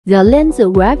The lens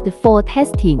arrived for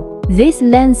testing. This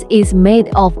lens is made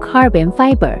of carbon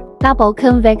fiber, double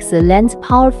convex lens,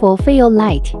 powerful field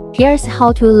light. Here's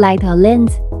how to light a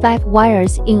lens. 5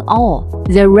 wires in all.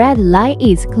 The red line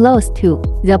is close to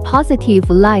the positive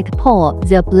light pole.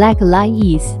 The black line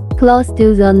is close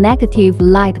to the negative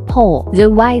light pole. The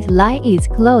white line is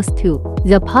close to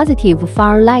the positive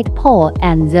far light pole,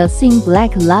 and the thin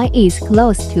black line is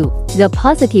close to the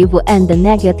positive and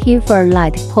negative far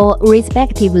light pole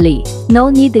respectively.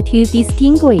 No need to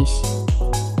distinguish.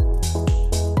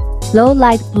 Low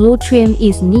light blue trim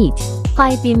is neat.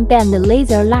 High beam band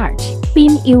laser, large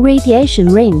beam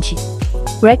irradiation range.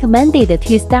 Recommended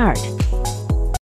to start.